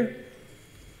is up there.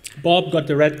 Bob got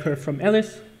the red curve from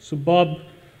Alice, so Bob,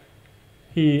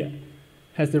 he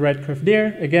has the red curve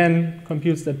there, again,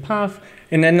 computes that path,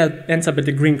 and then ends up at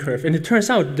the green curve. And it turns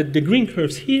out that the green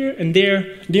curves here and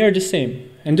there, they are the same.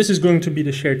 And this is going to be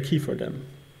the shared key for them.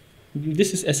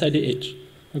 This is SIDH.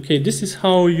 Okay, this is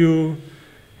how you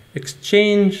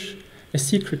exchange a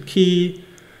secret key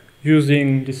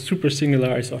using this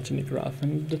supersingular isogeny graph,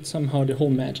 and that's somehow the whole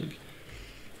magic.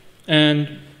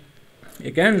 And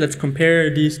again, let's compare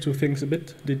these two things a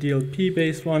bit, the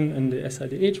DLP-based one and the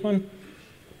SIDH one.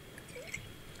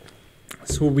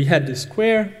 So we had this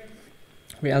square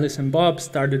where Alice and Bob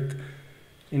started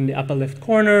in the upper left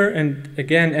corner and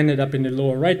again ended up in the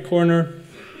lower right corner.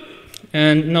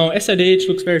 And now SIDH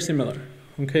looks very similar,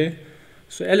 okay?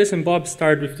 So Alice and Bob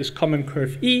start with this common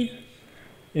curve E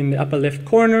in the upper left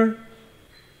corner.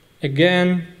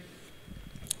 Again,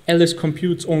 Alice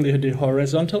computes only the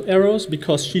horizontal arrows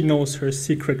because she knows her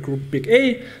secret group big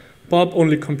A. Bob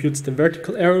only computes the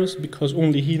vertical arrows because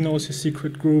only he knows his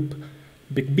secret group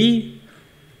big B.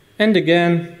 And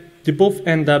again, they both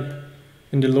end up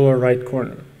in the lower right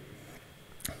corner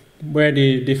where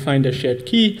they find a shared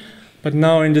key. But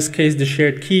now in this case, the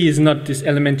shared key is not this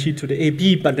element G to the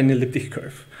AB, but an elliptic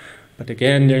curve. But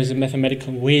again, there's a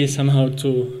mathematical way somehow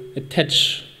to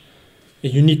attach a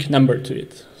unique number to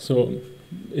it. So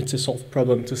it's a solved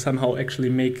problem to somehow actually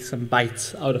make some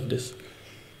bytes out of this.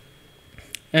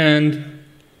 And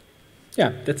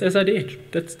yeah, that's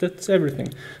SIDH. That's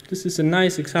everything. This is a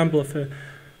nice example of a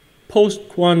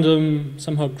post-quantum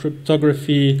somehow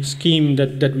cryptography scheme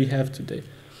that we have today.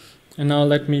 And now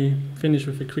let me finish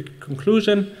with a quick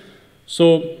conclusion.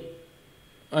 So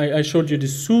I showed you the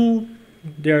SU.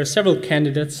 There are several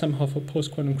candidates somehow for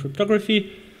post-quantum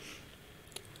cryptography.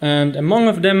 And among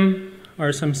of them,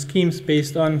 are some schemes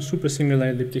based on supersingular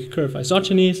elliptic curve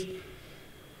isogenies.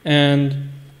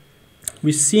 And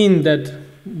we've seen that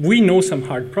we know some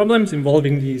hard problems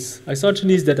involving these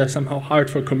isogenies that are somehow hard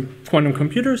for quantum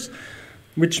computers,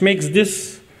 which makes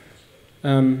this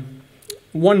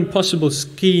one possible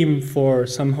scheme for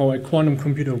somehow a quantum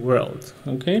computer world,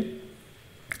 okay?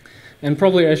 And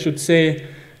probably I should say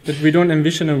that we don't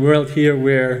envision a world here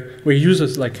where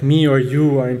users like me or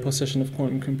you are in possession of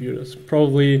quantum computers.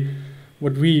 Probably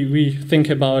what we think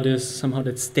about is somehow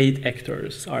that state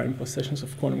actors are in possession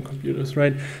of quantum computers,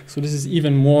 right? So this is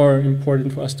even more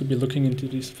important for us to be looking into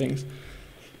these things.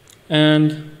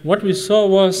 And what we saw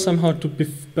was somehow to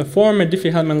perform a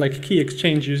Diffie-Hellman-like key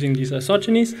exchange using these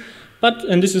isogenies. But,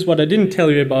 and this is what I didn't tell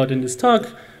you about in this talk,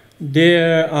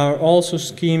 there are also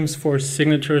schemes for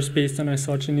signatures based on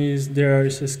isogenies. There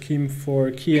is a scheme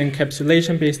for key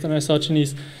encapsulation based on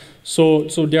isogenies. So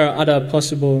there are other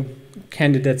possible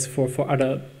candidates for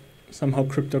other somehow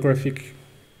cryptographic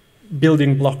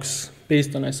building blocks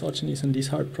based on isogenies and these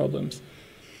hard problems.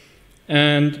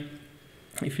 And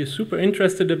if you're super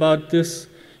interested about this,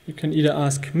 you can either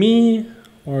ask me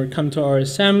or come to our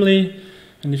assembly.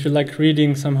 And if you like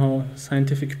reading somehow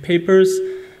scientific papers,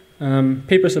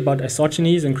 papers about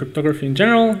isogenies and cryptography in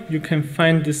general, you can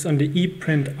find this on the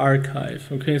ePrint archive.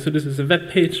 Okay, so this is a web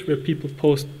page where people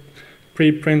post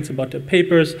preprints about their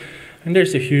papers, and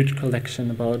there's a huge collection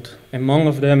about, among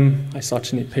of them,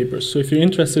 isogeny papers. So if you're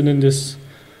interested in this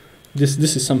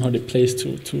is somehow the place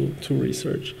to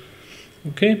research.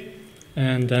 Okay,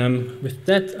 and with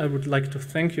that, I would like to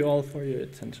thank you all for your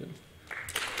attention.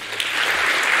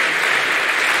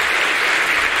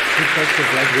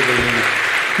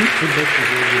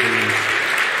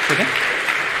 Okay?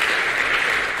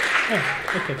 Oh,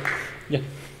 okay. Yeah.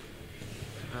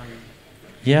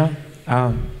 Yeah.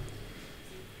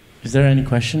 Is there any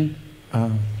question?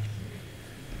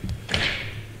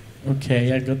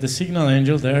 Okay, I got the signal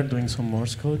angel there doing some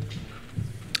Morse code.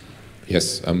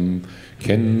 Yes.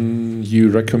 Can you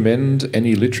recommend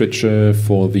any literature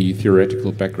for the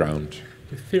theoretical background?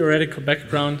 The theoretical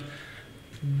background.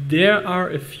 There are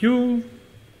a few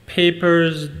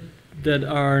papers that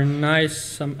are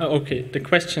nice. Okay, the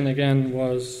question again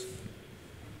was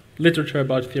literature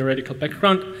about theoretical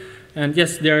background. And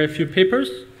yes, there are a few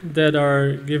papers that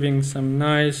are giving some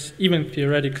nice, even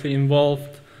theoretically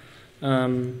involved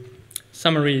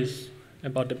summaries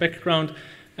about the background.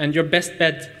 And your best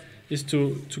bet is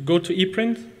to go to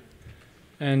ePrint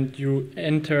and you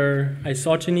enter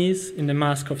isogenies in the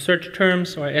mask of search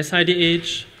terms or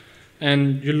SIDH,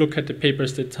 and you look at the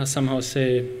papers that somehow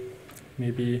say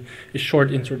maybe a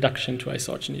short introduction to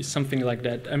isogenies, something like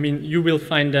that. I mean, you will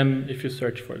find them if you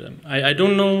search for them. I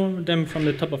don't know them from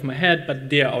the top of my head, but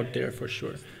they're out there for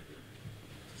sure.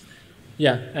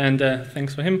 Yeah, and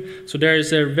thanks for him. So there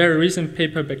is a very recent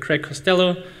paper by Craig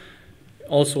Costello,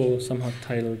 also somehow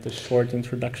titled The Short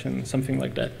Introduction, something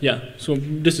like that. Yeah, so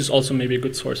this is also maybe a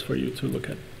good source for you to look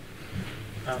at.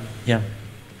 Yeah,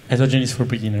 isogenies for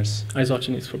beginners.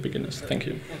 Isogenies for beginners, thank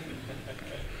you.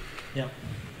 Yeah.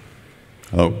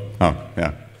 Hello. Oh,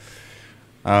 yeah.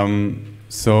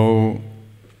 So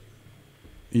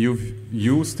you've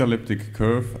used elliptic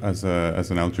curve as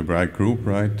an algebraic group,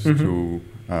 right, to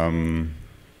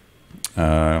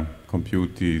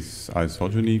compute these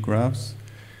isogeny graphs.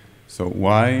 So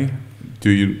why do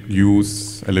you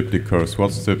use elliptic curves?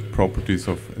 What's the properties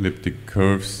of elliptic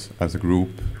curves as a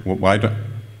group?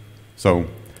 So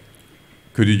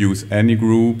could you use any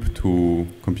group to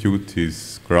compute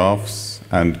these graphs,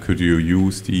 and could you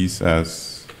use these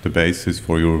as the basis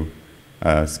for your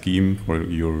scheme, for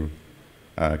your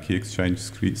key exchange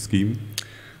scheme?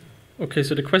 Okay,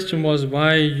 so the question was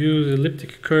why use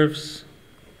elliptic curves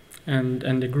and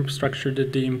the group structure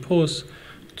that they impose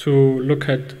to look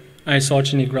at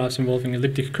isogeny graphs involving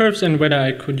elliptic curves, and whether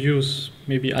I could use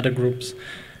maybe other groups.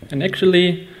 And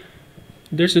actually,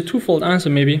 there's a twofold answer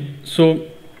maybe. So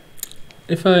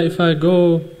if I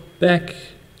go back,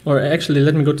 or actually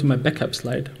let me go to my backup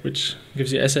slide, which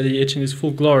gives you SIDH in its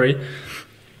full glory,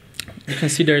 you can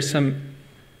see there's some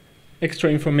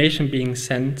extra information being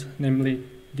sent, namely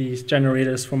these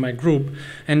generators for my group.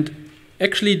 And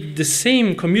actually the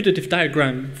same commutative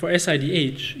diagram for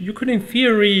SIDH, you could in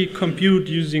theory compute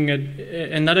using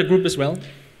another group as well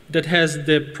that has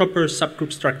the proper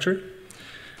subgroup structure.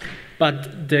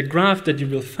 But the graph that you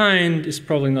will find is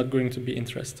probably not going to be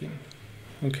interesting.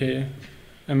 Okay,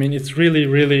 I mean, it's really,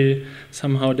 really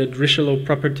somehow that Richelieu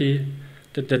property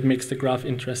that makes the graph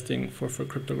interesting for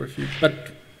cryptography.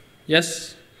 But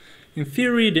yes, in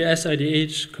theory, the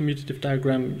SIDH commutative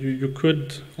diagram, you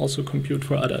could also compute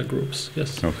for other groups,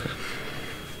 yes. Okay.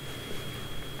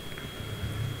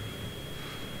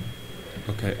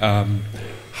 Okay.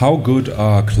 How good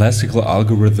are classical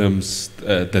algorithms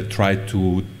that try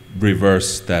to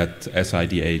reverse that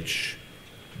SIDH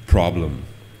problem?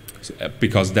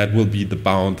 Because that will be the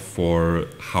bound for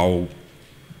how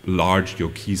large your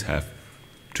keys have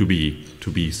to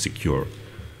be secure.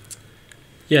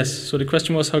 Yes, so the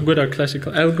question was how good are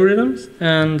classical algorithms?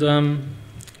 And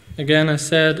again, I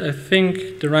said I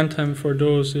think the runtime for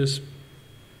those is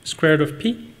square root of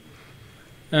p.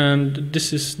 And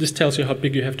this tells you how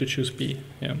big you have to choose p.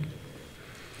 Yeah.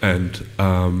 And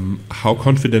how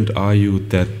confident are you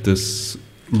that this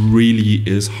really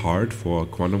is hard for a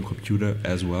quantum computer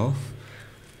as well?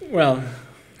 Well,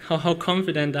 how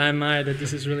confident am I that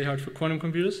this is really hard for quantum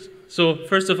computers? So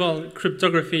first of all,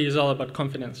 cryptography is all about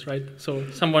confidence, right? So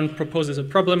someone proposes a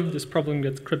problem, this problem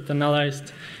gets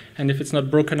cryptanalyzed, and if it's not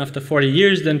broken after 40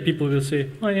 years, then people will say,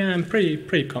 oh yeah, I'm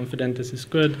pretty confident this is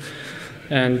good.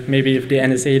 And maybe if the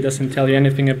NSA doesn't tell you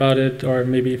anything about it, or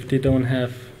maybe if they don't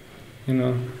have,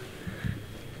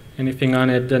 anything on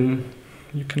it, then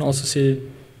you can also say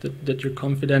that you're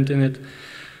confident in it.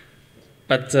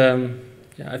 But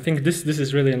yeah, I think this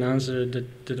is really an answer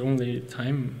that only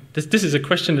time. This is a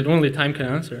question that only time can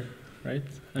answer, right?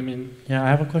 I mean. Yeah, I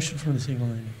have a question from the signal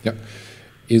line. Yeah.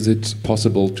 Is it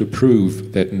possible to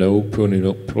prove that no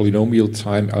polynomial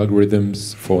time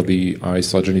algorithms for the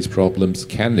isogenies problems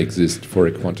can exist for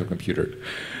a quantum computer?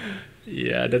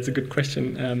 Yeah, that's a good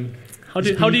question. How do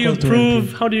you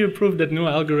prove that no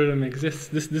algorithm exists?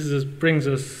 This brings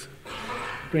us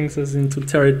into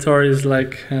territories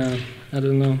like I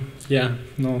don't know. Yeah,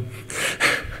 no.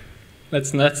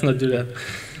 let's not do that.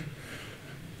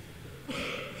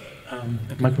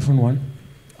 Microphone one.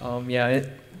 Yeah.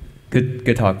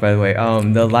 Good talk, by the way.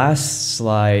 The last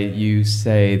slide, you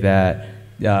say that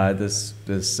this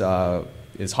is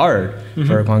hard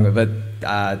for a quantum, but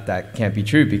that can't be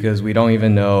true because we don't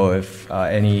even know if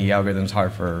any algorithm is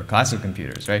hard for classical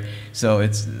computers, right? So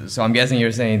I'm guessing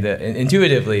you're saying that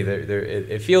intuitively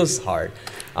it feels hard,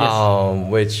 yes.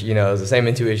 Which is the same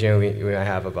intuition we might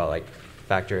have about like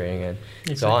factoring and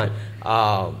exactly. So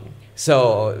on.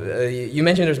 So you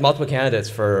mentioned there's multiple candidates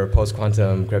for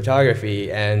post-quantum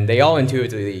cryptography, and they all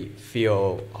intuitively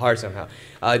feel hard somehow.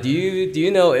 Do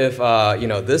you know if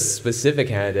this specific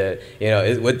candidate,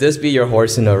 would this be your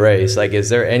horse in a race? Like, is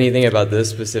there anything about this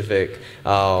specific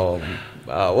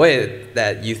way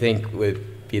that you think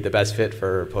would be the best fit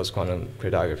for post-quantum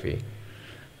cryptography?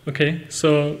 Okay,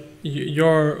 so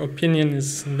your opinion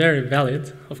is very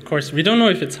valid. Of course, we don't know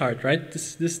if it's hard, right?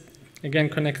 This again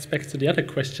connects back to the other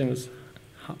questions.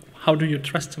 How do you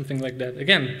trust something like that?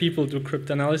 Again, people do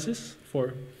cryptanalysis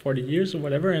for 40 years or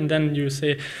whatever, and then you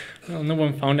say, well, no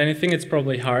one found anything, it's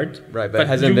probably hard. Right, but it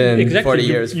hasn't been 40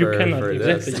 years for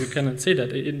this. Exactly, you cannot say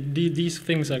that. These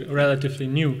things are relatively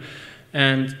new.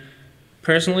 And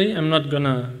personally, I'm not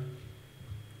gonna,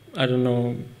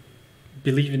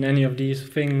 believe in any of these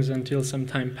things until some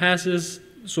time passes.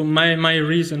 So my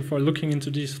reason for looking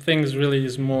into these things really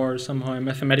is more somehow a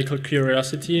mathematical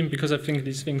curiosity, because I think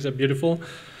these things are beautiful.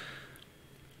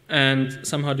 And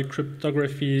somehow the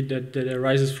cryptography that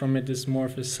arises from it is more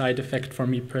of a side effect for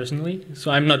me personally.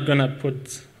 So I'm not gonna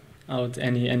put out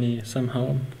any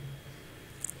somehow,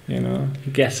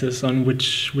 guesses on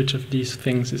which of these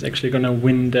things is actually gonna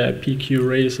win the PQ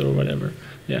race or whatever.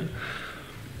 Yeah.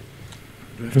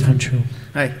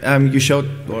 Hi. You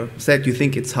showed or said you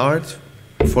think it's hard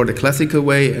for the classical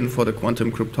way and for the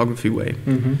quantum cryptography way.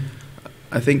 Mm-hmm.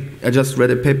 I think I just read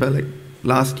a paper like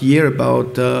last year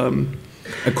about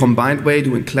a combined way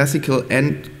doing classical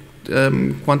and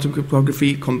quantum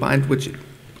cryptography combined, which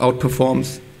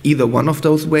outperforms either one of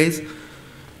those ways.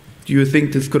 Do you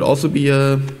think this could also be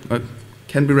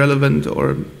can be relevant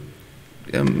or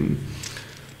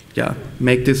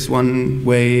make this one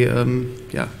way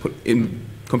put in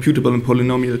computable in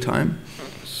polynomial time?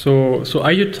 So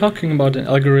are you talking about an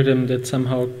algorithm that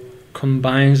somehow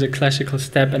combines a classical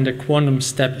step and a quantum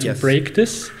step to break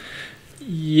this?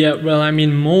 Yeah, well, I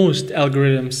mean, most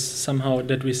algorithms somehow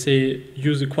that we say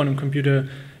use a quantum computer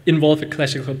involve a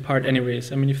classical part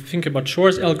anyways. I mean, if you think about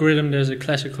Shor's algorithm, there's a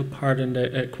classical part and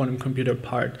a quantum computer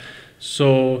part.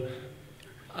 So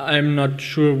I'm not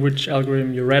sure which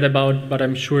algorithm you read about, but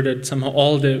I'm sure that somehow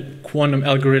all the quantum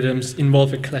algorithms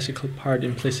involve a classical part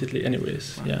implicitly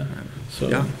anyways. Yeah. So,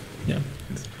 yeah.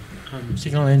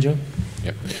 Signal Angel?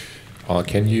 Yeah.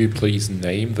 Can you please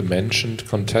name the mentioned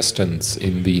contestants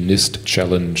in the NIST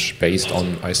challenge based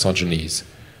on isogenies?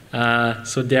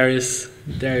 So there is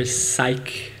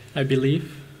Psych, I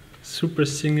believe.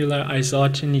 supersingular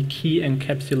isogeny key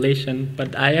encapsulation,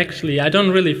 but I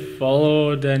don't really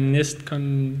follow the NIST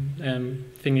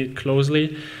thingy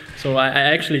closely, so I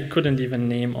actually couldn't even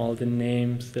name all the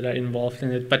names that are involved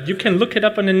in it. But you can look it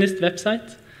up on the NIST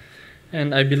website,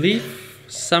 and I believe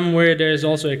somewhere there is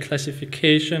also a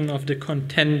classification of the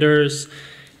contenders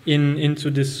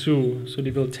into the SU. So they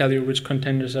will tell you which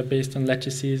contenders are based on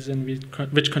lattices and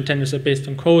which contenders are based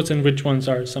on codes and which ones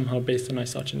are somehow based on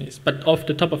isogenies. But off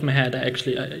the top of my head,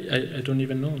 I don't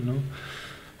even know. No,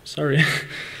 sorry.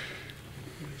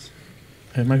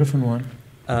 Microphone one.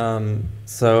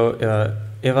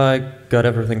 If I got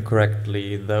everything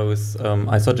correctly, those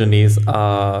isogenies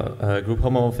are group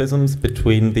homomorphisms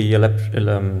between the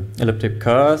elliptic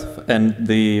curve and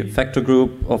the factor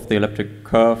group of the elliptic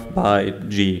curve by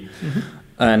G,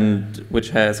 and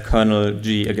which has kernel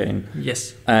G again.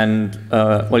 Yes. And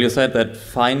well, you said that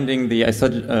finding the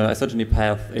isogeny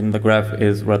path in the graph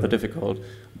is rather difficult,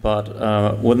 but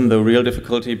wouldn't the real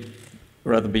difficulty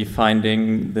rather be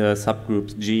finding the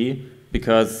subgroups G?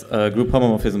 Because group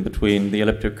homomorphism between the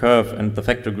elliptic curve and the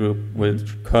factor group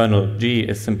with kernel G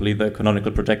is simply the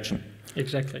canonical projection.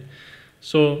 Exactly.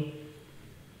 So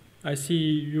I see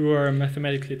you are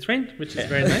mathematically trained, which is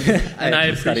very nice. And I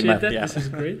appreciate math, that. Yeah. This is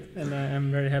great. And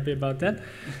I'm very happy about that.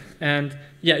 And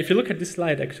yeah, if you look at this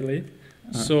slide, actually,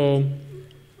 so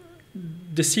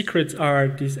the secrets are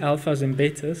these alphas and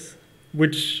betas,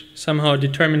 which somehow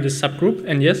determine the subgroup.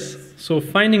 And yes, so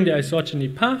finding the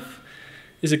isogeny path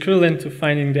is equivalent to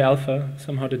finding the alpha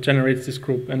somehow that generates this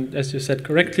group. And as you said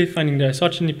correctly, finding the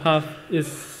isogeny path is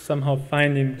somehow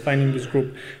finding this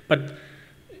group. But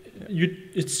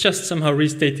it's just somehow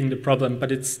restating the problem,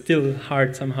 but it's still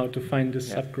hard somehow to find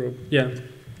this subgroup. Yeah.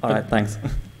 All right, thanks.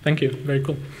 Thank you, very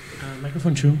cool.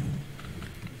 Microphone 2.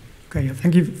 Okay,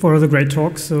 thank you for the great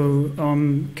talk. So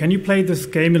can you play this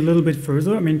game a little bit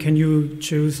further? I mean, can you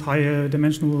choose higher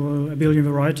dimensional abelian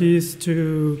varieties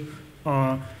to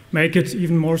make it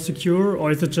even more secure,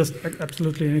 or is it just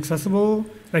absolutely inaccessible?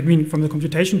 Like, I mean, from the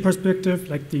computation perspective,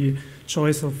 like the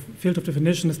choice of field of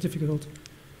definition is difficult,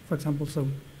 for example. So,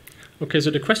 okay, so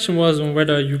the question was on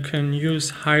whether you can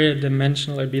use higher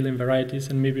dimensional abelian varieties,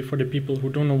 and maybe for the people who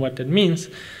don't know what that means,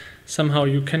 somehow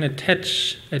you can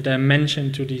attach a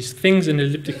dimension to these things in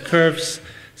elliptic curves,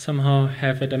 somehow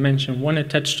have a dimension 1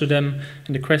 attached to them,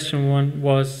 and the question one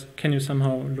was, can you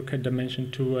somehow look at dimension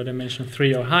 2 or dimension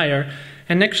 3 or higher?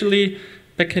 And actually,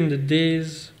 back in the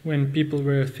days when people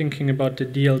were thinking about the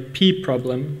DLP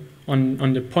problem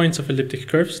on the points of elliptic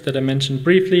curves that I mentioned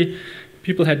briefly,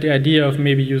 people had the idea of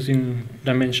maybe using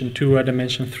dimension 2 or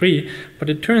dimension 3, but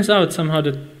it turns out somehow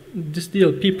that this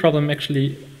DLP problem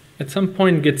actually at some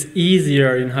point gets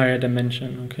easier in higher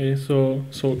dimension. Okay, so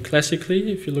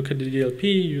classically, if you look at the DLP,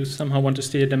 you somehow want to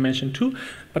stay at dimension 2.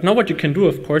 But now what you can do,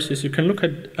 of course, is you can look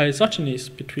at isogenies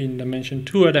between dimension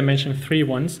 2 or dimension 3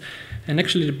 ones. And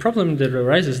actually the problem that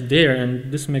arises there,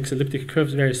 and this makes elliptic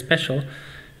curves very special,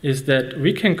 is that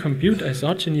we can compute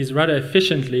isogenies rather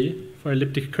efficiently for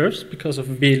elliptic curves because of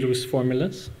Belou's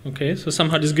formulas. Okay, so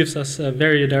somehow this gives us a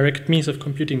very direct means of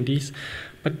computing these.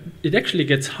 But it actually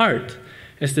gets hard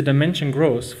as the dimension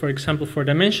grows. For example, for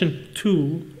dimension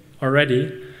 2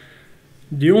 already,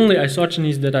 the only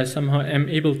isogenies that I somehow am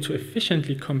able to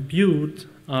efficiently compute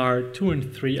are 2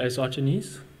 and 3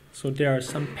 isogenies. So there are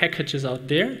some packages out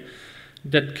there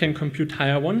that can compute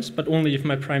higher ones, but only if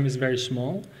my prime is very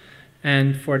small.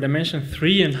 And for dimension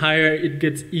 3 and higher, it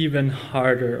gets even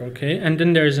harder, okay? And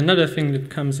then there's another thing that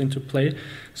comes into play.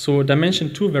 So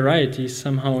dimension 2 varieties,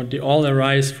 somehow they all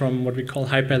arise from what we call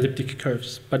hyperelliptic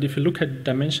curves. But if you look at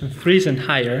dimension 3s and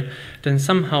higher, then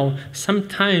somehow,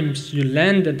 sometimes you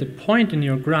land at the point in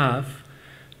your graph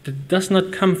that does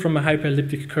not come from a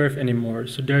hyperelliptic curve anymore.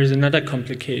 So there is another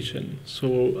complication.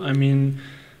 So, I mean,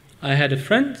 I had a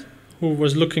friend who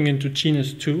was looking into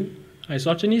genus 2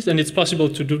 isogenies, and it's possible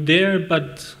to do there,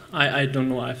 but I don't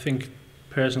know. I think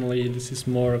personally this is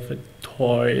more of a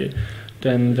toy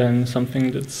than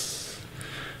something that's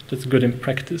good in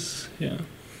practice. Yeah.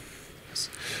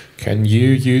 Can you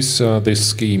use this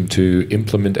scheme to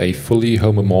implement a fully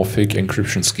homomorphic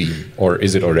encryption scheme, or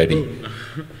is it already?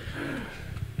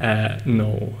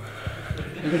 No.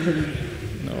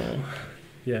 No.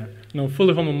 Yeah. No,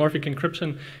 fully homomorphic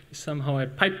encryption is somehow a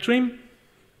pipe dream.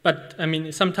 But, I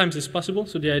mean, sometimes it's possible.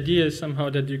 So the idea is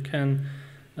somehow that you can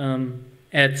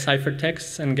add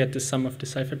ciphertexts and get the sum of the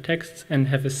ciphertexts and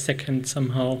have a second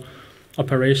somehow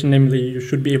operation. Namely, you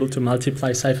should be able to multiply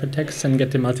ciphertexts and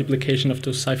get the multiplication of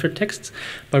those ciphertexts.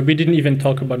 But we didn't even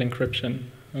talk about encryption.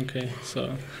 Okay,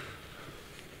 so.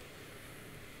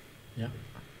 Yeah.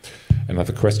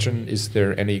 Another question, is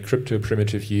there any crypto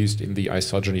primitive used in the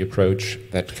isogeny approach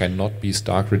that cannot be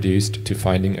stark reduced to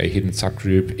finding a hidden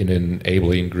subgroup in an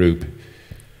abelian group?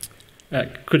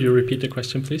 Could you repeat the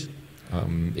question, please?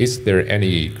 Is there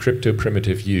any crypto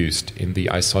primitive used in the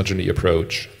isogeny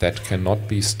approach that cannot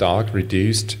be stark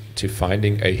reduced to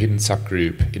finding a hidden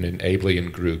subgroup in an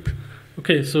abelian group?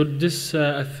 Okay, so this,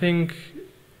 I think,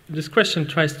 this question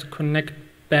tries to connect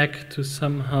back to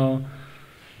somehow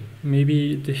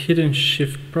maybe the hidden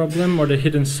shift problem or the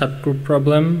hidden subgroup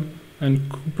problem and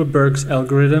Kuperberg's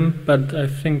algorithm, but I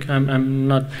think I'm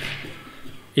not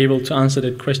able to answer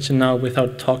that question now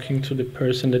without talking to the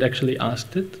person that actually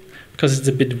asked it, because it's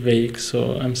a bit vague,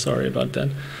 so I'm sorry about that.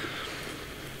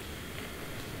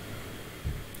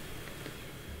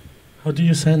 How do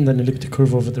you send an elliptic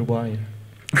curve over the wire?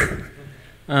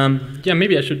 Yeah,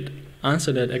 maybe I should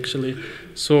answer that actually.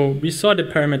 So we saw the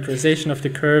parameterization of the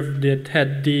curve that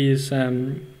had these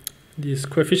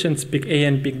coefficients big A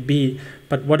and big B,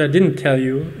 but what I didn't tell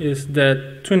you is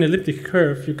that to an elliptic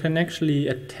curve you can actually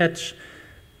attach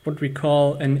what we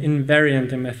call an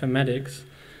invariant in mathematics.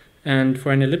 And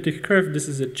for an elliptic curve, this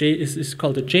is is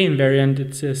called a J invariant.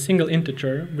 It's a single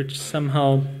integer which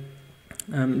somehow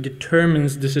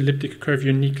determines this elliptic curve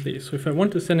uniquely. So if I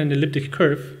want to send an elliptic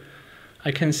curve,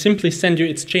 I can simply send you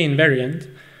its J invariant,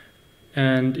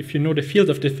 and if you know the field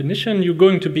of definition, you're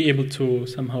going to be able to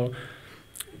somehow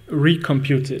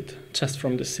recompute it just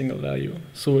from this single value.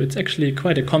 So it's actually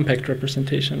quite a compact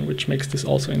representation, which makes this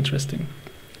also interesting.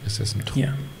 This isn't.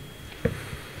 Yeah.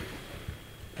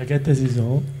 I guess this is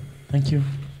all. Thank you.